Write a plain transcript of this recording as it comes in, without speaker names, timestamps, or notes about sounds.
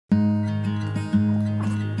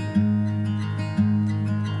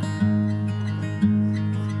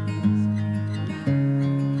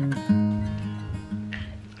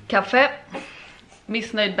kaffe.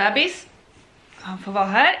 Missnöjd bebis. Han får vara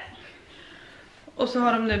här. Och så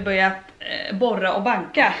har de nu börjat borra och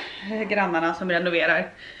banka, grannarna som renoverar.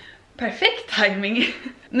 Perfekt timing.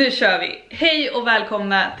 Nu kör vi. Hej och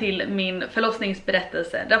välkomna till min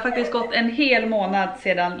förlossningsberättelse. Det har faktiskt gått en hel månad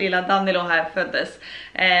sedan lilla Danilo här föddes.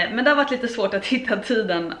 Men det har varit lite svårt att hitta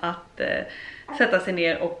tiden att sätta sig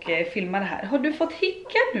ner och filma det här. Har du fått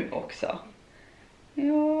hicka nu också?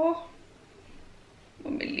 Ja.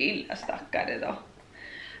 Och min lilla stackare då.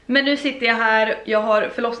 Men nu sitter jag här, jag har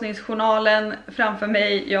förlossningsjournalen framför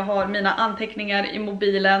mig, jag har mina anteckningar i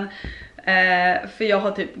mobilen. För jag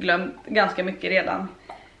har typ glömt ganska mycket redan.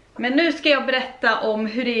 Men nu ska jag berätta om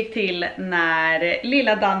hur det gick till när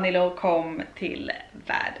lilla Danilo kom till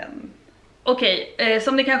världen. Okej,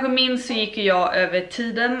 som ni kanske minns så gick jag över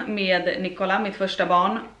tiden med Nicola, mitt första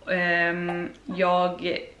barn.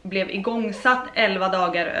 Jag blev igångsatt 11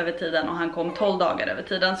 dagar över tiden och han kom 12 dagar över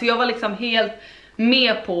tiden. Så jag var liksom helt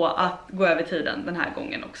med på att gå över tiden den här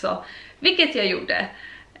gången också. Vilket jag gjorde.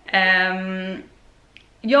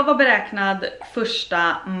 Jag var beräknad 1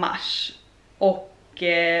 mars och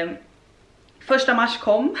 1 mars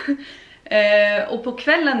kom. Och på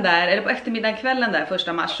kvällen där, eller på eftermiddagskvällen där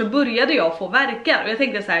 1 mars så började jag få värkar. Och jag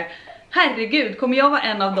tänkte så här: herregud, kommer jag vara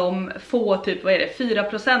en av de få, typ vad är det,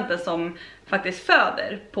 4% som faktiskt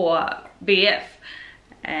föder på BF?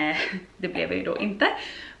 Det blev ju då inte.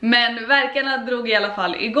 Men värkarna drog i alla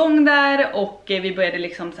fall igång där och vi började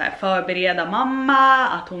liksom så här förbereda mamma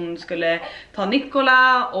att hon skulle ta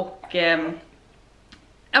Nicola och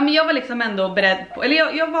ja, men jag var liksom ändå beredd på, eller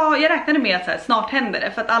jag räknade med att så här, snart händer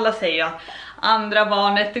det, för att alla säger ju att andra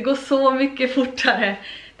barnet, det går så mycket fortare.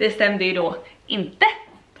 Det stämde ju då inte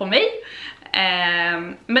på mig.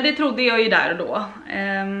 Men det trodde jag ju där och då.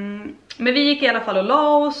 Men vi gick i alla fall och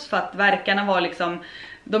la oss för att värkarna var liksom,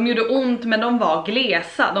 de gjorde ont men de var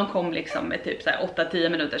glesa. De kom liksom med typ så här 8-10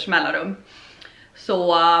 minuters mellanrum.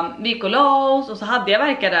 Så vi gick och la oss och så hade jag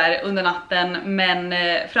värkar där under natten. Men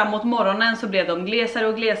framåt morgonen så blev de glesare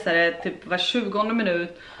och glesare typ var 20:e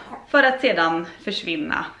minut. För att sedan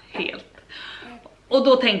försvinna helt. Och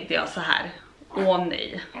då tänkte jag så här: åh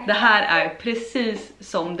nej, det här är precis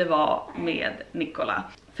som det var med Nicola.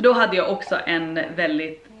 För då hade jag också en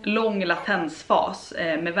väldigt lång latensfas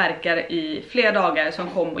med värkar i flera dagar som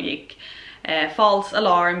kom och gick. False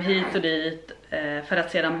alarm hit och dit, för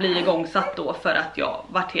att sedan bli igångsatt då för att jag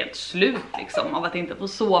vart helt slut liksom av att inte få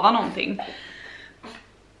sova någonting.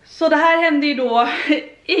 Så det här hände ju då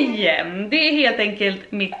igen. Det är helt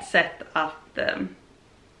enkelt mitt sätt att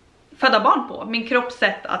föda barn på. Min kropps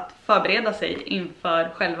sätt att förbereda sig inför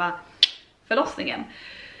själva förlossningen.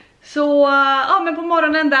 Så ja, men på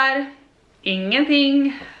morgonen där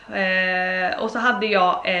ingenting. Och så hade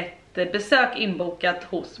jag ett besök inbokat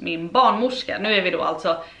hos min barnmorska. Nu är vi då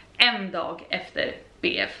alltså en dag efter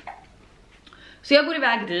BF. Så jag går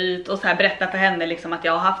iväg dit och så här berättar för henne liksom att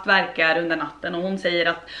jag har haft värkar under natten. Och hon säger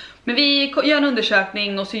att men vi gör en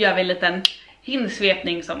undersökning och så gör vi en liten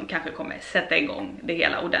hinsvepning som kanske kommer sätta igång det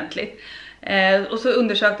hela ordentligt. Och så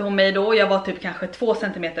undersökte hon mig då. Jag var typ kanske 2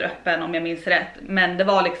 centimeter öppen om jag minns rätt. Men det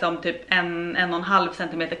var liksom typ 1,5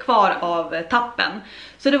 centimeter kvar av tappen.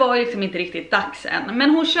 Så det var liksom inte riktigt dags än. Men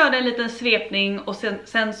hon körde en liten svepning och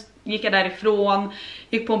sen gick jag därifrån.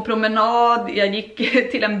 Gick på en promenad. Jag gick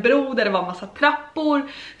till en bro där det var massa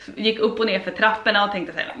trappor. Gick upp och ner för trapporna och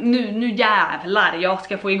tänkte så här: nu jävlar, jag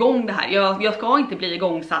ska få igång det här. Jag ska inte bli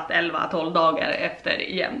igångsatt 11-12 dagar efter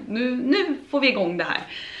igen. Nu får vi igång det här.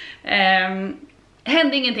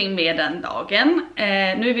 Hände ingenting med den dagen.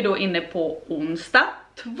 Nu är vi då inne på onsdag,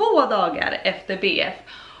 2 dagar efter BF.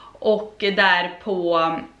 Och där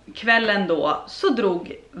på kvällen då så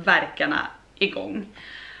drog värkarna igång.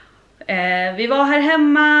 Vi var här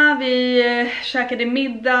hemma, vi käkade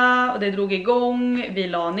middag och det drog igång. Vi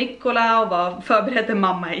la Nicola och förberedde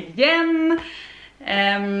mamma igen.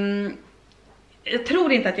 Jag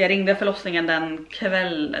tror inte att jag ringde förlossningen den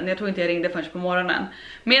kvällen. Jag tror inte jag ringde förrän på morgonen.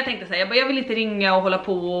 Men jag tänkte säga, jag vill inte ringa och hålla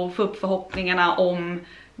på och få upp förhoppningarna om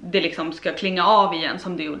det liksom ska klinga av igen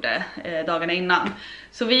som det gjorde dagarna innan.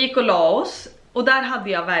 Så vi gick och la oss och där hade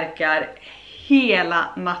jag värkar hela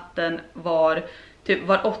natten var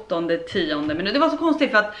 8:e-10:e minut. Det var så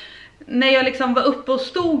konstigt för att när jag liksom var uppe och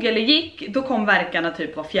stod eller gick, då kom värkarna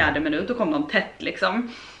typ var 4:e minut. Då kom de tätt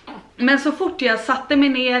liksom. Men så fort jag satte mig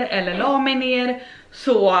ner eller la mig ner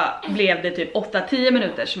så blev det typ 8-10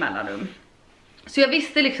 minuters mellanrum. Så jag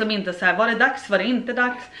visste liksom inte så här, var det dags, var det inte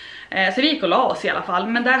dags? Så vi gick och la oss i alla fall.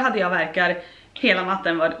 Men där hade jag värkar hela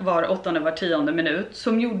natten var 8:e, var 10:e minut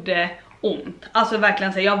som gjorde ont. Alltså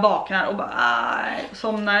verkligen så jag vaknar och bara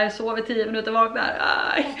somnar, sover 10 minuter, vaknar.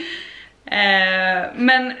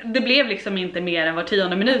 Men det blev liksom inte mer än var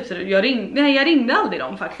 10:e minut, så jag ringde aldrig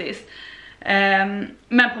dem faktiskt.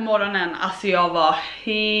 Men på morgonen, alltså jag var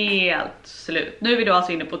helt slut. Nu är vi då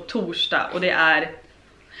alltså inne på torsdag och det är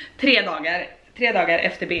 3 dagar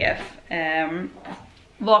efter BF.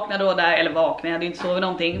 Vaknade då där, eller vaknade, jag hade inte sovit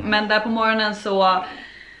någonting. Men där på morgonen så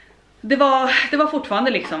det var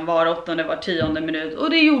fortfarande liksom var 8:e, var 10:e minut. Och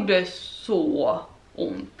det gjorde så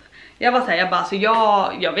ont. Jag var såhär, alltså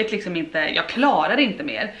jag vet liksom inte, jag klarar inte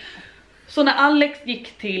mer. Så när Alex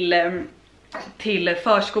gick till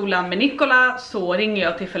förskolan med Nikola så ringer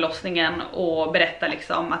jag till förlossningen och berättar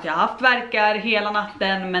liksom att jag har haft värkar hela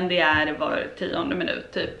natten, men det är var 10:e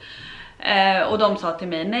minut typ. Och de sa till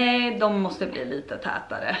mig, nej, de måste bli lite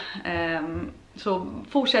tätare. Så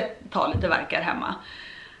fortsätt ta lite värkar hemma.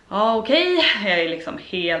 Ja, okej, jag är liksom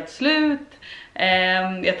helt slut.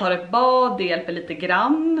 Jag tar ett bad, det hjälper lite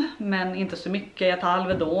grann, men inte så mycket. Jag tar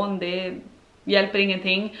Alvedon, det hjälper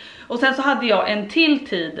ingenting. Och sen så hade jag en till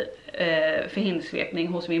tid för hinsvepning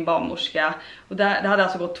hos min barnmorska. Och det hade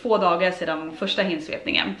alltså gått 2 dagar sedan första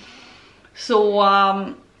hinsvepningen. Så,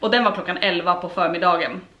 och den var klockan 11 på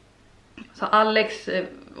förmiddagen. Så Alex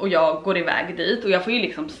och jag går iväg dit och jag får ju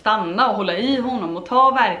liksom stanna och hålla i honom och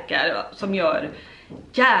ta verkar som gör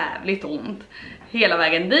jävligt ont hela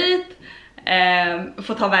vägen dit.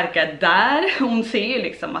 Får ta verkar där. Hon ser ju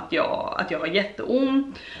liksom att jag har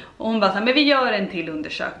jätteont. Och hon bara så här, men vi gör en till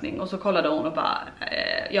undersökning. Och så kollade hon och bara,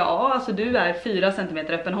 ja alltså du är 4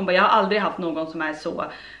 centimeter öppen. Hon bara, jag har aldrig haft någon som är så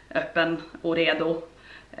öppen och redo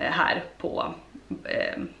här på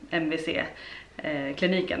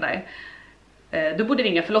MVC-kliniken där. Du borde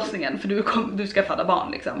ringa förlossningen för du ska föda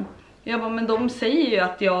barn liksom. Jag bara, men de säger ju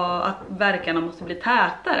att verkarna måste bli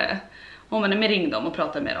tätare. Hon bara, men ring dem och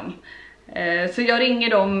prata med dem. Så jag ringer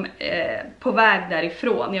dem på väg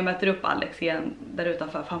därifrån. Jag möter upp Alex igen där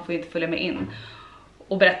utanför, för han får ju inte följa med in.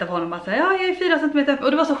 Och berättar för honom bara så här, ja, jag är 4 centimeter öppen.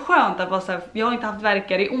 Och det var så skönt att vara så här, jag har inte haft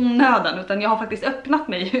verkar i onödan, utan jag har faktiskt öppnat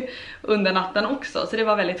mig under natten också. Så det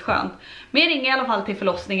var väldigt skönt. Men jag ringer i alla fall till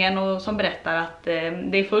förlossningen och som berättar att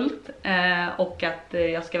det är fullt och att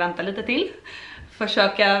jag ska vänta lite till.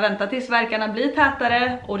 Försöka vänta tills verkarna blir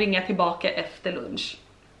tätare och ringa tillbaka efter lunch.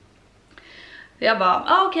 Jag bara,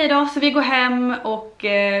 okej då, så vi går hem och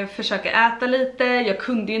försöker äta lite. Jag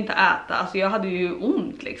kunde ju inte äta, alltså jag hade ju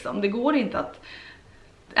ont liksom. Det går inte att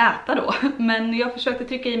äta då. Men jag försökte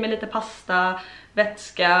trycka i mig lite pasta,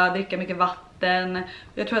 vätska, dricka mycket vatten.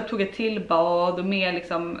 Jag tror jag tog ett till bad och mer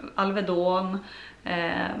liksom Alvedon.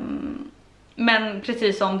 Men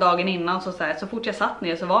precis som dagen innan så fort jag satt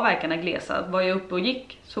ner så var verkarna glesa. Var jag uppe och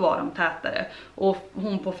gick så var de tätare. Och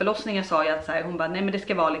hon på förlossningen sa ju att så här, hon bara, nej men det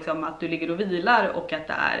ska vara liksom att du ligger och vilar och att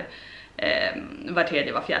det är var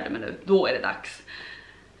 3:e, var 4:e minut. Då är det dags.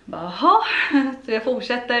 Jaha, så jag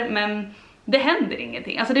fortsätter, men det händer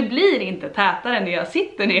ingenting. Alltså det blir inte tätare när jag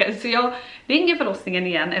sitter ner. Så jag ringer förlossningen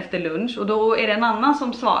igen efter lunch och då är det en annan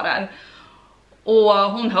som svarar. Och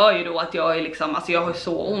hon hör ju då att jag är liksom, alltså jag har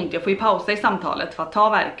så ont. Jag får ju pausa i samtalet för att ta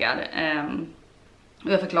verkar.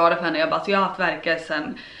 Och jag förklarar för henne, jag bara, alltså jag har haft verkar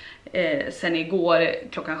sen igår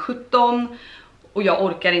klockan 17. Och jag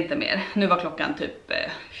orkar inte mer. Nu var klockan typ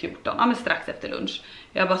 14, ja men strax efter lunch.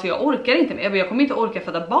 Jag bara, så jag orkar inte mer. Jag kommer inte orka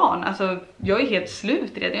föda barn. Alltså jag är helt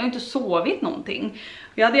slut redan. Jag har inte sovit någonting.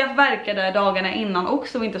 Jag hade haft verkar där dagarna innan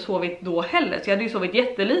också och inte sovit då heller. Så jag hade ju sovit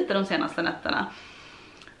jättelite de senaste nätterna.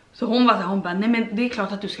 Så hon var så här, hon bara, nej men det är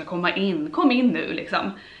klart att du ska komma in. Kom in nu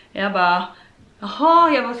liksom. Jag bara,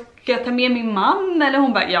 jaha, ska jag ta med min man? Eller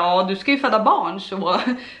hon bara, ja du ska ju föda barn så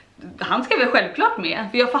han ska väl självklart med.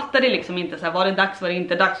 För jag fattade liksom inte så här, var det dags, var det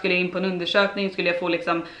inte dags? Skulle jag in på en undersökning? Skulle jag få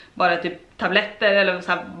liksom bara typ tabletter? Eller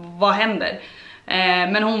så här, vad händer?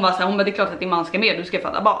 Men hon var så här, hon bara, det är klart att din man ska med, du ska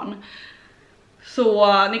föda barn.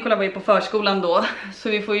 Så Nikola var ju på förskolan då. Så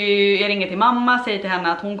vi får ju, jag ringer till mamma, säger till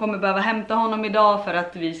henne att hon kommer behöva hämta honom idag för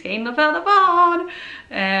att vi ska in och föda barn.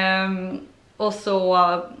 Och så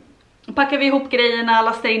packar vi ihop grejerna,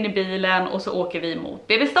 lastar in i bilen och så åker vi mot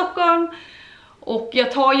BB Stockholm. Och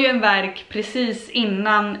jag tar ju en verk precis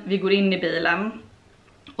innan vi går in i bilen.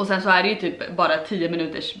 Och sen så är det ju typ bara 10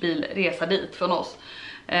 minuters bilresa dit från oss.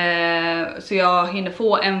 Så jag hinner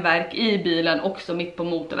få en verk i bilen också mitt på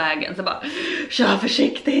motorvägen. Så bara, kör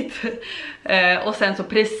försiktigt. Och sen så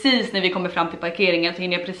precis när vi kommer fram till parkeringen så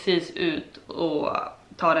hinner jag precis ut och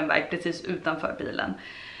tar en verk precis utanför bilen.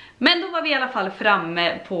 Men då var vi i alla fall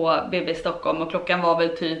framme på BB Stockholm och klockan var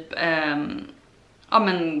väl typ ja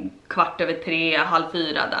men 3:15,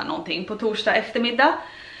 3:30 där någonting på torsdag eftermiddag.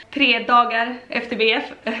 3 dagar efter BF.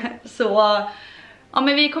 Så Ja,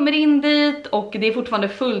 men vi kommer in dit och det är fortfarande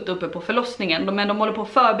fullt uppe på förlossningen. Men de håller på att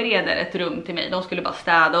förbereda ett rum till mig. De skulle bara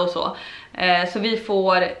städa och så. Så vi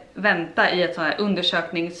får vänta i ett sånt här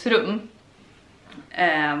undersökningsrum.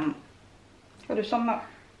 Ska du somna?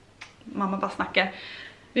 Mamma bara snackar.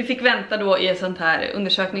 Vi fick vänta då i ett sånt här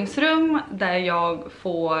undersökningsrum där jag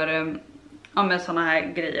får såna här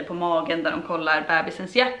grejer på magen där de kollar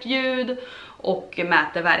bebisens hjärtljud och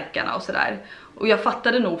mäter verkarna och sådär. Och jag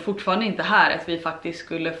fattade nog fortfarande inte här att vi faktiskt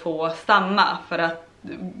skulle få stanna för att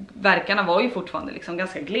verkarna var ju fortfarande liksom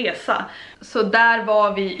ganska glesa. Så där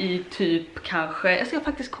var vi i typ kanske, jag ska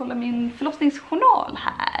faktiskt kolla min förlossningsjournal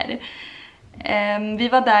här. Vi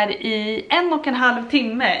var där i 1,5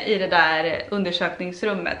 timme i det där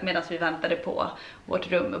undersökningsrummet medan vi väntade på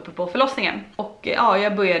vårt rum uppe på förlossningen. Och ja,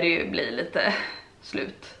 jag började ju bli lite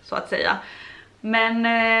slut så att säga.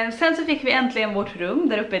 Men sen så fick vi äntligen vårt rum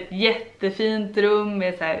där uppe, ett jättefint rum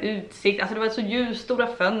med så här utsikt. Alltså det var så ljusstora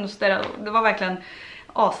fönster, det var verkligen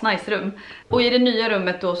asnice rum. Och i det nya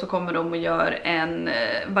rummet då så kommer de och gör en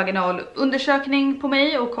vaginal undersökning på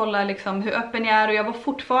mig och kollar liksom hur öppen jag är. Och jag var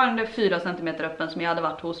fortfarande 4 cm öppen som jag hade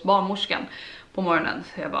varit hos barnmorskan på morgonen.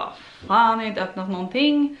 Så jag bara, fan jag har inte öppnat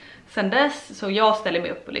någonting sen dess. Så jag ställer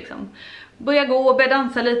mig upp och liksom börjar gå, börjar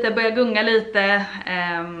dansa lite, börjar gunga lite.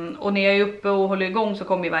 Och när jag är uppe och håller igång så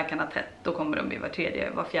kommer ju verkarna tätt. Då kommer de i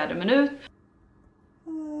var fjärde minut.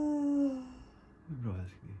 Bra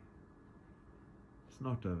älskling.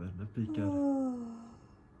 Snart över, den pikar.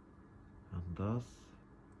 Andas.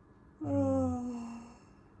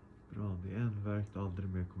 Bra, det är en verk du aldrig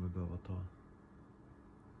mer kommer behöva ta.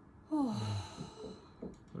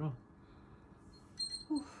 Bra.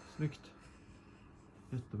 Snyggt.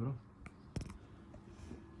 Jättebra.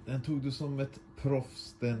 Den tog du som ett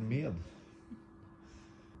proffs den med.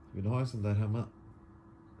 Vill du ha en sån där hemma?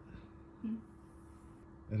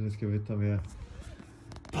 Eller ska vi ta med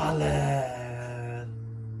pallen?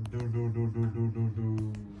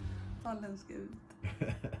 Pallen ska ut.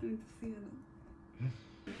 Jag vill inte se den.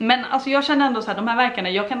 Men alltså jag känner ändå så här, de här verkarna,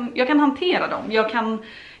 jag kan hantera dem.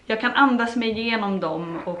 Jag kan andas mig igenom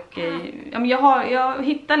dem och jag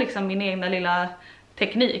hittar liksom min egna lilla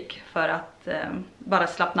teknik för att bara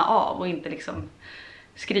slappna av och inte liksom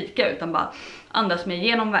skrika utan bara andas mig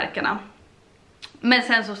igenom verkarna. Men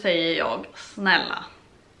sen så säger jag, snälla,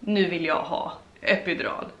 nu vill jag ha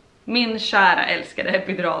epidural. Min kära älskade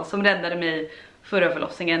epidural som räddade mig förra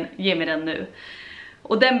förlossningen, ge mig den nu.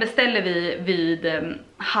 Och den beställer vi vid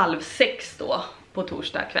 5:30 då på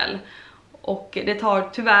torsdag kväll. Och det tar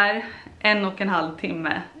tyvärr 1,5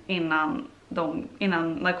 timme innan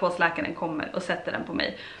narkosläkaren kommer och sätter den på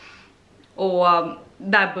mig. Och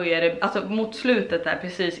där började det, alltså mot slutet där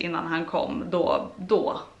precis innan han kom,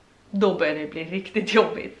 då började det bli riktigt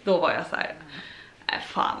jobbigt. Då var jag så här,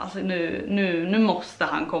 fan alltså nu måste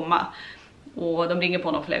han komma. Och de ringer på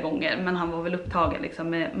honom flera gånger, men han var väl upptagen liksom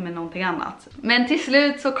med någonting annat. Men till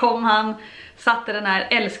slut så kom han, satte den här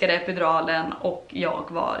älskade epiduralen och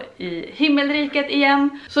jag var i himmelriket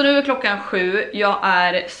igen. Så nu är klockan 7, jag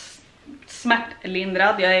är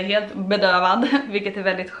smärtlindrad, jag är helt bedövad, vilket är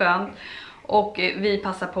väldigt skönt. Och vi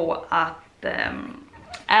passar på att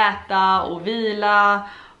äta och vila.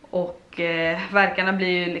 Och verkarna blir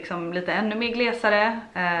ju liksom lite ännu mer glesare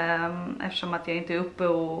eftersom att jag inte är uppe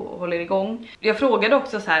och håller igång. Jag frågade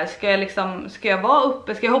också så här, ska jag vara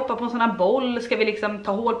uppe, ska jag hoppa på en sån här boll, ska vi liksom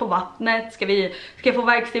ta hål på vattnet, ska jag få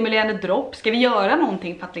verkstimulerande dropp, ska vi göra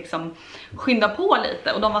någonting för att liksom skynda på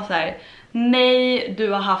lite? Och de var så här, nej, du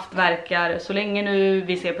har haft verkar så länge nu,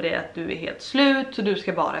 vi ser på det att du är helt slut så du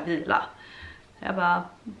ska bara vila. Jag bara,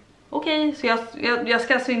 okej, så jag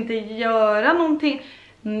ska alltså inte göra någonting.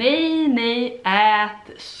 Nej,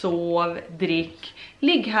 ät, sov, drick,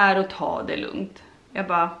 ligg här och ta det lugnt. Jag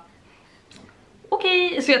bara,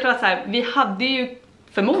 okej. Så jag tror att så här, vi hade ju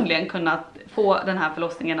förmodligen kunnat få den här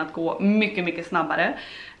förlossningen att gå mycket, mycket snabbare.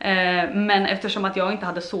 Men eftersom att jag inte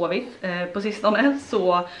hade sovit på sistone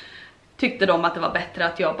så tyckte de att det var bättre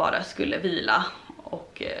att jag bara skulle vila.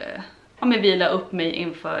 Och vila upp mig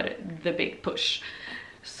inför the big push.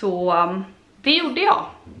 Så det gjorde jag.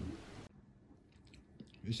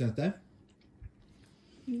 Hur känns det?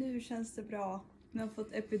 Nu känns det bra. Jag har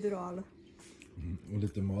fått epidural. Och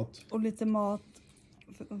lite mat. Och lite mat.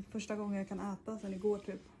 Första gången jag kan äta sen igår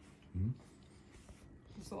typ.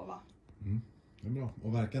 Och sova. Det är bra.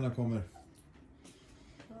 Och verkarna kommer?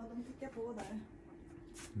 Ja, de tickar på där.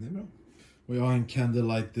 Det är bra. Och jag har en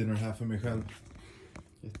candlelight dinner här för mig själv.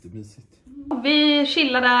 Jättemysigt. Vi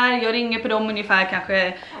chillar där, jag ringer på dem ungefär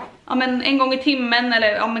kanske en gång i timmen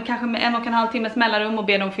eller kanske med 1,5 timmes mellanrum och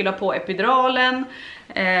ber dem fylla på epiduralen.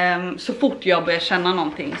 Så fort jag börjar känna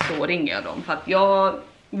någonting så ringer jag dem för att jag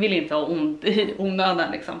vill inte ha ont i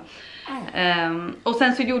onödan liksom. Och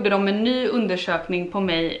sen så gjorde de en ny undersökning på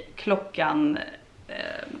mig klockan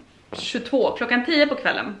 10 på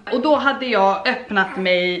kvällen. Och då hade jag öppnat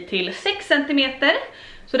mig till 6 centimeter.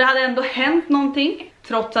 Så det hade ändå hänt någonting.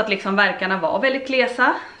 Trots att liksom verkarna var väldigt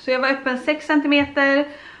glesa. Så jag var öppen 6 centimeter.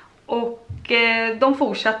 Och de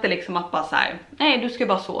fortsatte liksom att bara så här: nej, du ska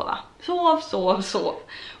bara sova. Sov.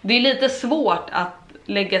 Det är lite svårt att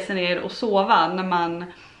lägga sig ner och sova när man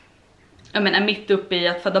är mitt uppe i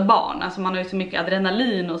att föda barn. Alltså man har ju så mycket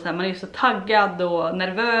adrenalin och så här, man är ju så taggad och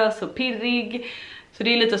nervös och pirrig. Så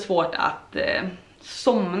det är lite svårt att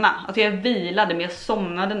somna. Alltså jag vilade men jag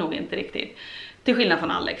somnade nog inte riktigt. Till skillnad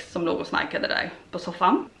från Alex som låg och snarkade där på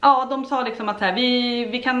soffan. Ja, de sa liksom att här,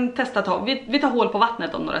 vi kan testa vi tar hål på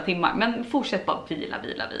vattnet om några timmar. Men fortsätt bara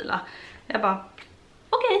vila. Jag bara,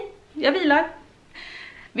 okej, jag vilar.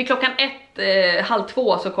 Vid klockan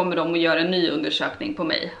 1:30 så kommer de och gör en ny undersökning på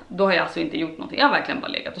mig. Då har jag alltså inte gjort någonting. Jag har verkligen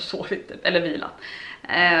bara legat och sovit eller vilat.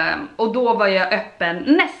 Och då var jag öppen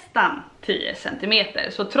nästan 10 centimeter.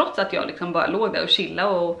 Så trots att jag liksom bara låg där och chillade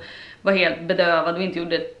och var helt bedövad och inte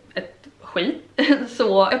gjorde ett skit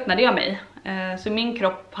så öppnade jag mig. Så min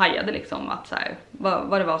kropp hajade liksom att så här,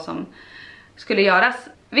 vad det var som skulle göras.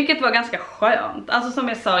 Vilket var ganska skönt. Alltså som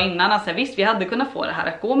jag sa innan, alltså visst vi hade kunnat få det här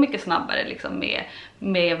att gå mycket snabbare liksom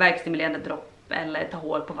med verkstimulerande dropp eller ta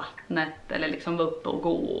hål på vattnet eller liksom vara uppe och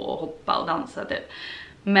gå och hoppa och dansa typ.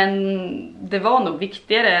 Men det var nog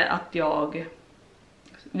viktigare att jag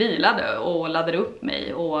vilade och laddade upp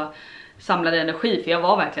mig och samlade energi, för jag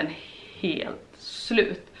var verkligen helt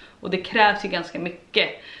slut. Och det krävs ju ganska mycket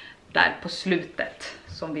där på slutet,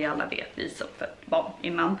 som vi alla vet, vi som fött barn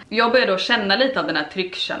innan. Jag började då känna lite av den här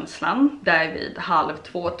tryckkänslan där vid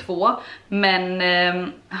 1:30, men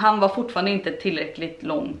han var fortfarande inte tillräckligt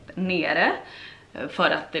långt nere för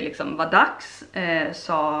att det liksom var dags,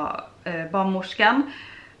 sa barnmorskan.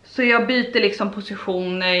 Så jag byter liksom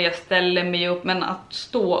positioner, jag ställer mig upp, men att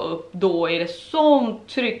stå upp då är det sånt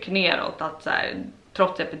tryck neråt att så här,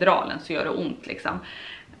 trots epiduralen så gör det ont liksom.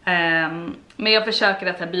 Men jag försöker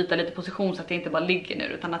att så här, byta lite position så att jag inte bara ligger ner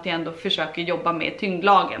utan att jag ändå försöker jobba med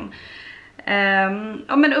tyngdlagen.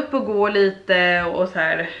 Ja, men upp och gå lite och så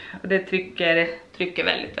här, och det trycker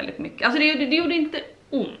väldigt, väldigt mycket. Alltså det gjorde inte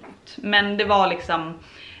ont, men det var liksom,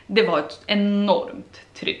 det var ett enormt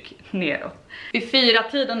tryck neråt. Vid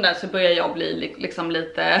 4-tiden där så börjar jag bli liksom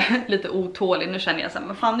lite otålig. Nu känner jag så här,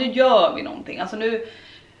 men fan, nu gör vi någonting. Alltså nu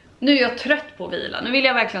är jag trött på att vila. Nu vill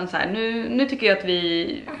jag verkligen så här, nu tycker jag att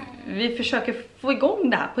vi försöker få igång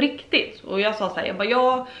det här på riktigt. Och jag sa så här,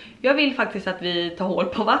 jag vill faktiskt att vi tar hål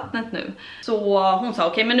på vattnet nu. Så hon sa,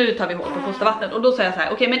 okej, men nu tar vi hål på fostervattnet. Och då sa jag så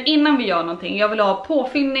här, okej, men innan vi gör någonting, jag vill ha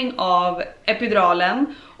påfyllning av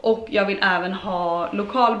epiduralen. Och jag vill även ha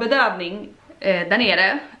lokalbedövning där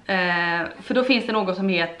nere. För då finns det något som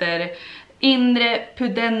heter inre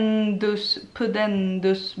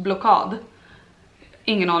pudendus blockad.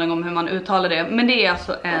 Ingen aning om hur man uttalar det, men det är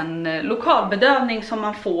alltså en lokalbedövning som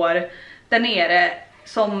man får där nere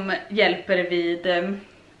som hjälper vid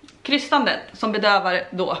krystandet, som bedövar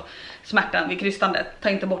då smärtan vid krystandet. Ta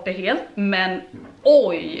inte bort det helt, men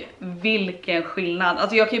oj vilken skillnad.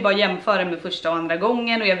 Alltså jag kan ju bara jämföra med första och andra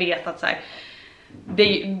gången och jag vet att så här,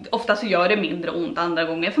 ofta så gör det mindre ont andra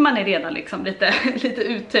gången för man är redan liksom lite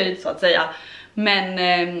uttöjd så att säga.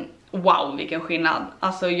 Men wow vilken skillnad.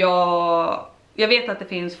 Alltså jag vet att det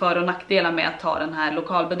finns för- och nackdelar med att ta den här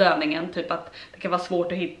lokalbedövningen. Typ att det kan vara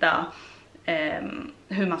svårt att hitta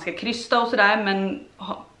hur man ska krysta och sådär. Men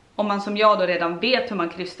om man som jag då redan vet hur man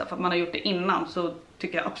krystar för att man har gjort det innan, så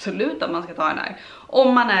tycker jag absolut att man ska ta den här.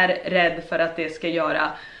 Om man är rädd för att det ska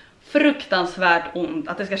göra fruktansvärt ont,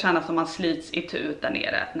 att det ska kännas som man slits i tut där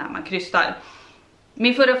nere när man krystar.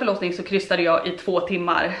 Min förra förlossning så krystade jag i 2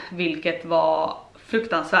 timmar, vilket var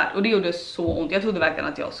fruktansvärt och det gjorde så ont. Jag trodde verkligen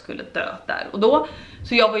att jag skulle dö där och då.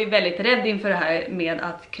 Så jag var ju väldigt rädd inför det här med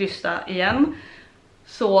att krysta igen.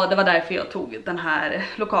 Så det var därför jag tog den här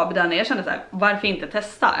lokalbedövningen. Jag kände så här, varför inte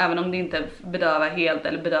testa? Även om det inte bedövar helt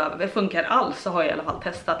eller funkar alls, så har jag i alla fall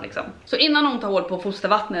testat liksom. Så innan hon tar hål på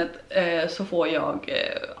fostervattnet så får jag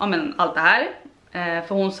allt det här.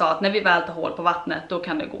 För hon sa att när vi väl tar hål på vattnet då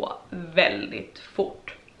kan det gå väldigt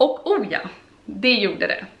fort. Och ja, det gjorde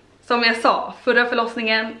det. Som jag sa, förra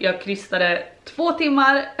förlossningen, jag krystade 2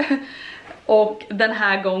 timmar. Och den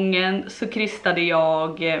här gången så krystade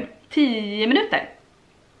jag 10 minuter.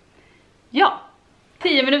 Ja,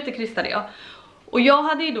 10 minuter krystade jag. Och jag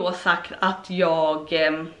hade ju då sagt att jag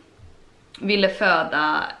ville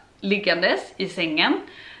föda liggandes i sängen.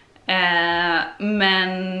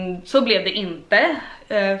 Men så blev det inte.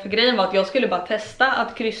 För grejen var att jag skulle bara testa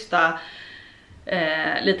att krysta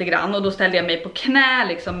lite grann. Och då ställde jag mig på knä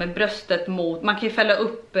liksom med bröstet mot, man kan ju fälla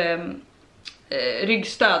upp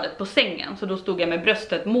ryggstödet på sängen. Så då stod jag med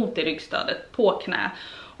bröstet mot det ryggstödet på knä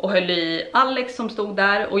och höll i Alex som stod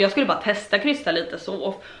där. Och jag skulle bara testa krysta lite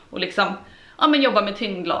så och liksom, ja, men jobba med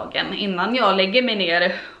tyngdlagen innan jag lägger mig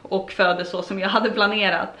ner och föder så som jag hade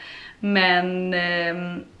planerat. Men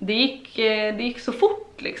det gick så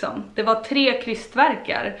fort liksom. Det var 3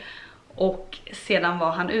 krystverkar och sedan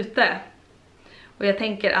var han ute. Och jag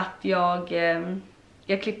tänker att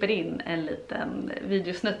jag klipper in en liten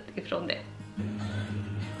videosnutt ifrån det.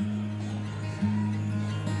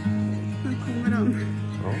 Nu kommer han.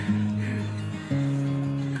 Ja.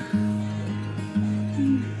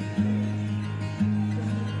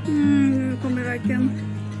 Nu kommer verkligen.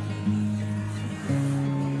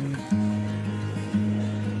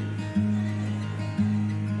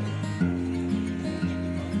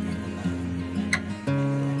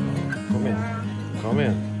 Kom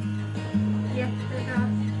igen. Jättebra.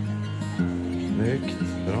 Snyggt.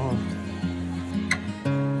 Bra.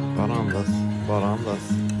 Bara andas. Bara andas.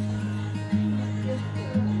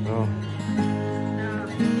 Bra.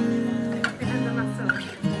 Det händer massor.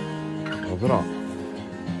 Ja, bra.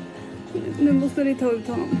 Nu måste ni ta ut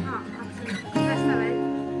honom. Ja, absolut. Nästa vecka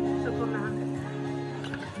så kommer han.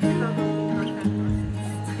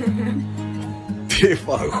 Det är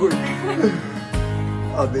fan sjukt.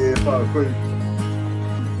 Ja, det är fan sjukt.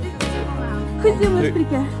 Skit i om jag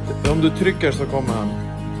spricker. Om du trycker så kommer han.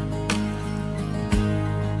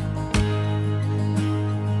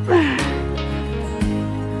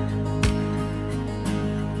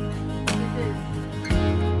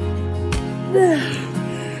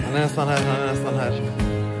 Han är nästan här, han är nästan här.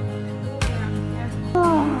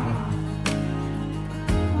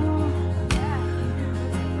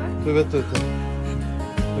 Du vet ute.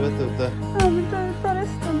 Du vet ute. Ja, vi tar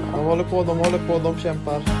resten då. De håller på, de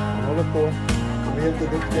kämpar. De håller på. De är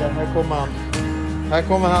jätteduktiga. Här kommer han. Här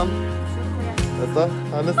kommer han. Vänta,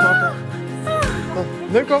 han är snart här.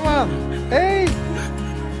 Nu kommer han. Hej!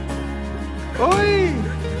 Oj!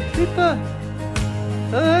 Titta!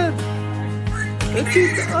 Här!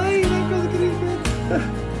 Titta! Oj, den kom skriken.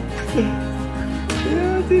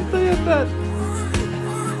 Ja, titta hjärtat.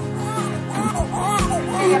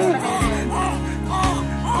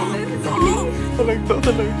 Ta lugnt.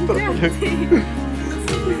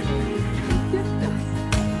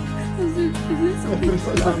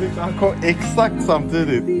 Han kom exakt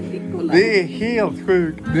samtidigt. Det är helt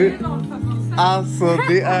sjukt. Alltså,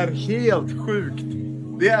 det är helt sjukt.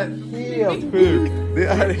 Det är helt sjukt. Det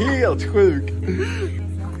är helt sjukt.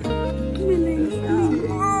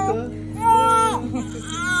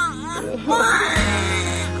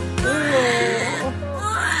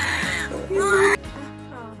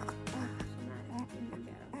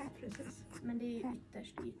 Men det är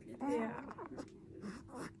ytterst ytligt.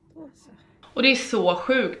 Och det är så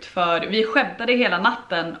sjukt för vi skämtade hela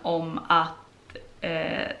natten om att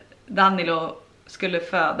Danilo skulle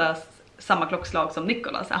födas samma klockslag som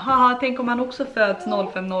Nicolas. Haha, tänk om han också föds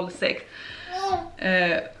 0506.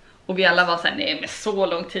 Och vi alla var såhär, nej men så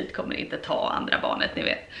lång tid kommer det inte ta andra barnet, ni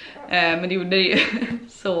vet. Men det gjorde det ju.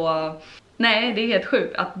 Så nej, det är helt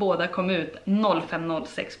sjukt att båda kom ut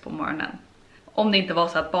 0506 på morgonen. Om det inte var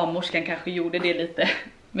så att barnmorskan kanske gjorde det lite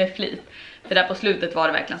med flit. För där på slutet var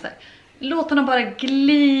det verkligen så här, låt honom bara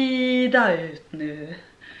glida ut nu.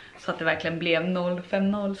 Så att det verkligen blev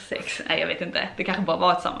 0506. Nej, jag vet inte. Det kanske bara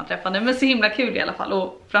var ett sammanträffande. Men så himla kul i alla fall.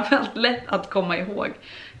 Och framförallt lätt att komma ihåg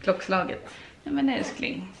klockslaget. Nej men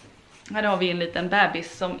älskling. Här har vi en liten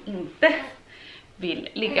bebis som inte vill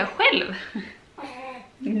ligga själv.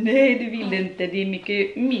 Nej, det vill inte. Det är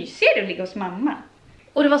mycket mysigare att ligga hos mamma.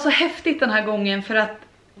 Och det var så häftigt den här gången för att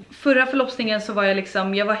förra förlossningen så var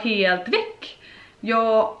jag var helt väck.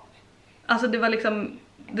 Alltså det var liksom,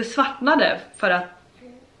 det svartnade för att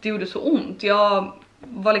det gjorde så ont. Jag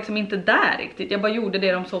var liksom inte där riktigt. Jag bara gjorde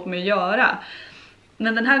det de såg mig att göra.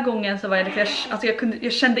 Men den här gången så var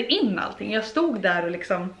jag kände in allting. Jag stod där och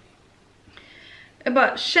liksom, jag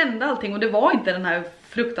bara kände allting och det var inte den här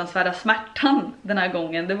fruktansvärda smärtan den här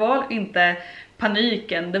gången. Det var inte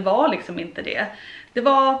paniken, det var liksom inte det. Det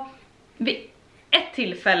var vid ett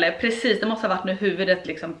tillfälle, precis, det måste ha varit när huvudet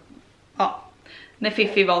liksom, ja, när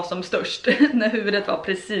Fiffi var som störst, när huvudet var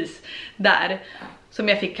precis där, som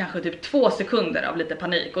jag fick kanske typ 2 sekunder av lite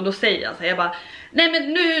panik. Och då säger jag så här, jag bara, nej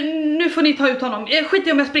men nu får ni ta ut honom, skit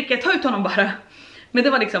i om jag spricker, ta ut honom bara. Men det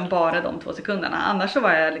var liksom bara de 2 sekunderna. Annars så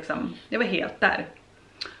var jag var helt där.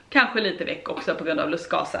 Kanske lite väck också på grund av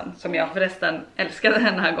lustgasen, som jag förresten älskade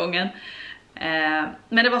den här gången.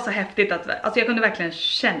 Men det var så häftigt att alltså jag kunde verkligen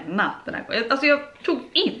känna den här gången. Alltså jag tog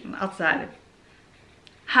in att så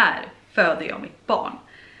här föder jag mitt barn.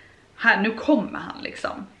 Här, nu kommer han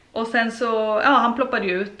liksom. Och sen så, ja, han ploppade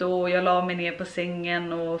ut och jag la mig ner på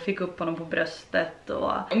sängen och fick upp honom på bröstet.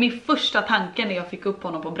 Och min första tanke när jag fick upp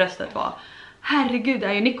honom på bröstet var, herregud, det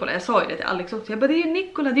är ju Nikola. Jag sa ju det till Alex också. Jag bara, det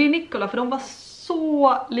är ju Nikola, för de var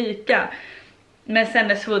så lika. Men sen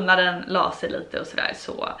när svullnaden la sig lite och sådär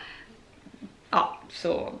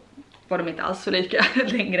så var de inte alls så lika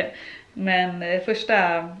längre. Men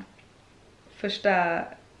första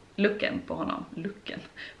looken på honom,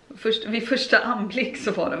 vid första anblick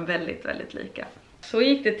så var de väldigt, väldigt lika. Så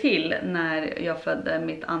gick det till när jag födde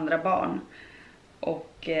mitt andra barn.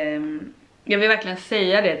 Och jag vill verkligen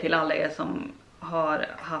säga det till alla er som har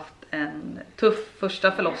haft en tuff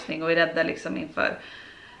första förlossning och är rädda liksom inför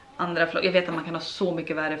andra förlossning. Jag vet att man kan ha så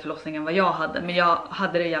mycket värre förlossning än vad jag hade, men jag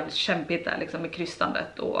hade det jävligt kämpigt där liksom med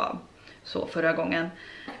krystandet och så förra gången.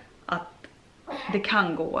 Att det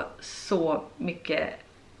kan gå så mycket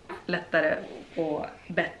lättare och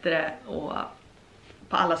bättre och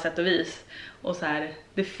på alla sätt och vis. Och så här,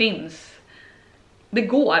 det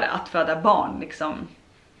går att föda barn liksom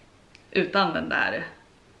utan den där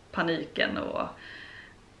paniken och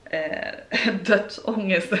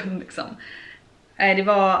dödsångesten liksom.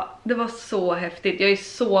 Det var så häftigt. Jag är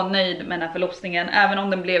så nöjd med den här förlossningen, även om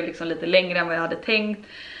den blev liksom lite längre än vad jag hade tänkt.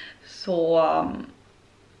 Så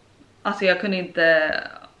alltså jag kunde inte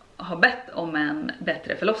ha bett om en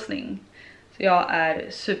bättre förlossning. Så jag är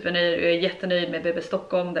supernöjd och jag är jättenöjd med BB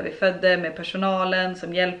Stockholm där vi födde, med personalen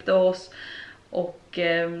som hjälpte oss. Och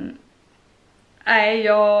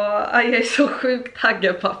jag är så sjukt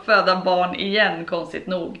taggad på att föda barn igen, konstigt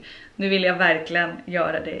nog. Nu vill jag verkligen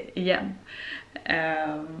göra det igen.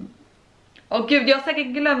 Och gud, jag har säkert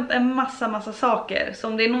glömt en massa saker. Så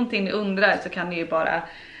om det är någonting ni undrar så kan ni ju bara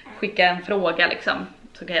skicka en fråga liksom.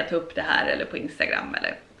 Så kan jag ta upp det här eller på Instagram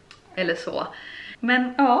eller så.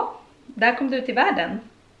 Men ja, där kom du till världen.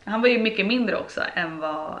 Han var ju mycket mindre också än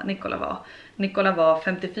vad Nikola var. Nikola var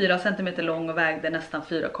 54 cm lång och vägde nästan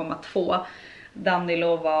 4,2.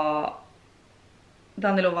 Danilo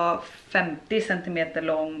var 50 cm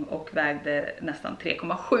lång och vägde nästan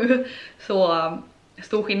 3,7. Så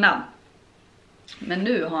stor skillnad. Men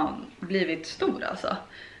nu har han blivit stor alltså.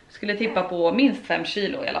 Skulle tippa på minst 5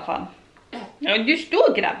 kilo i alla fall. Ja, du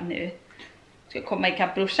står grabb nu. Ska komma i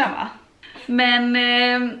kapp brorsan, va? Men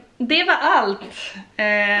det var allt.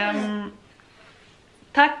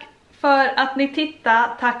 Tack för att ni tittade.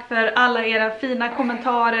 Tack för alla era fina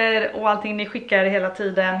kommentarer och allting ni skickar hela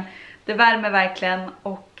tiden. Det värmer verkligen.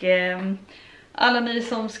 Och alla ni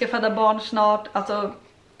som ska föda barn snart, alltså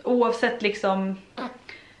oavsett liksom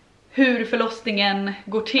hur förlossningen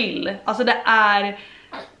går till. Alltså det är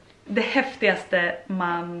det häftigaste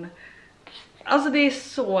alltså det är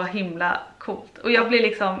så himla coolt. Och jag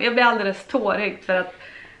blir alldeles tårig för att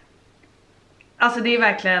alltså det är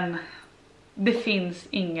verkligen, det finns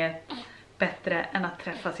inget bättre än att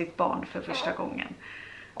träffa sitt barn för första gången.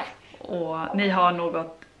 Och ni har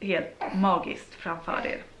något helt magiskt framför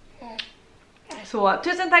er. Så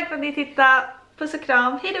tusen tack för att ni tittade. Puss och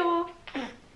kram, hejdå!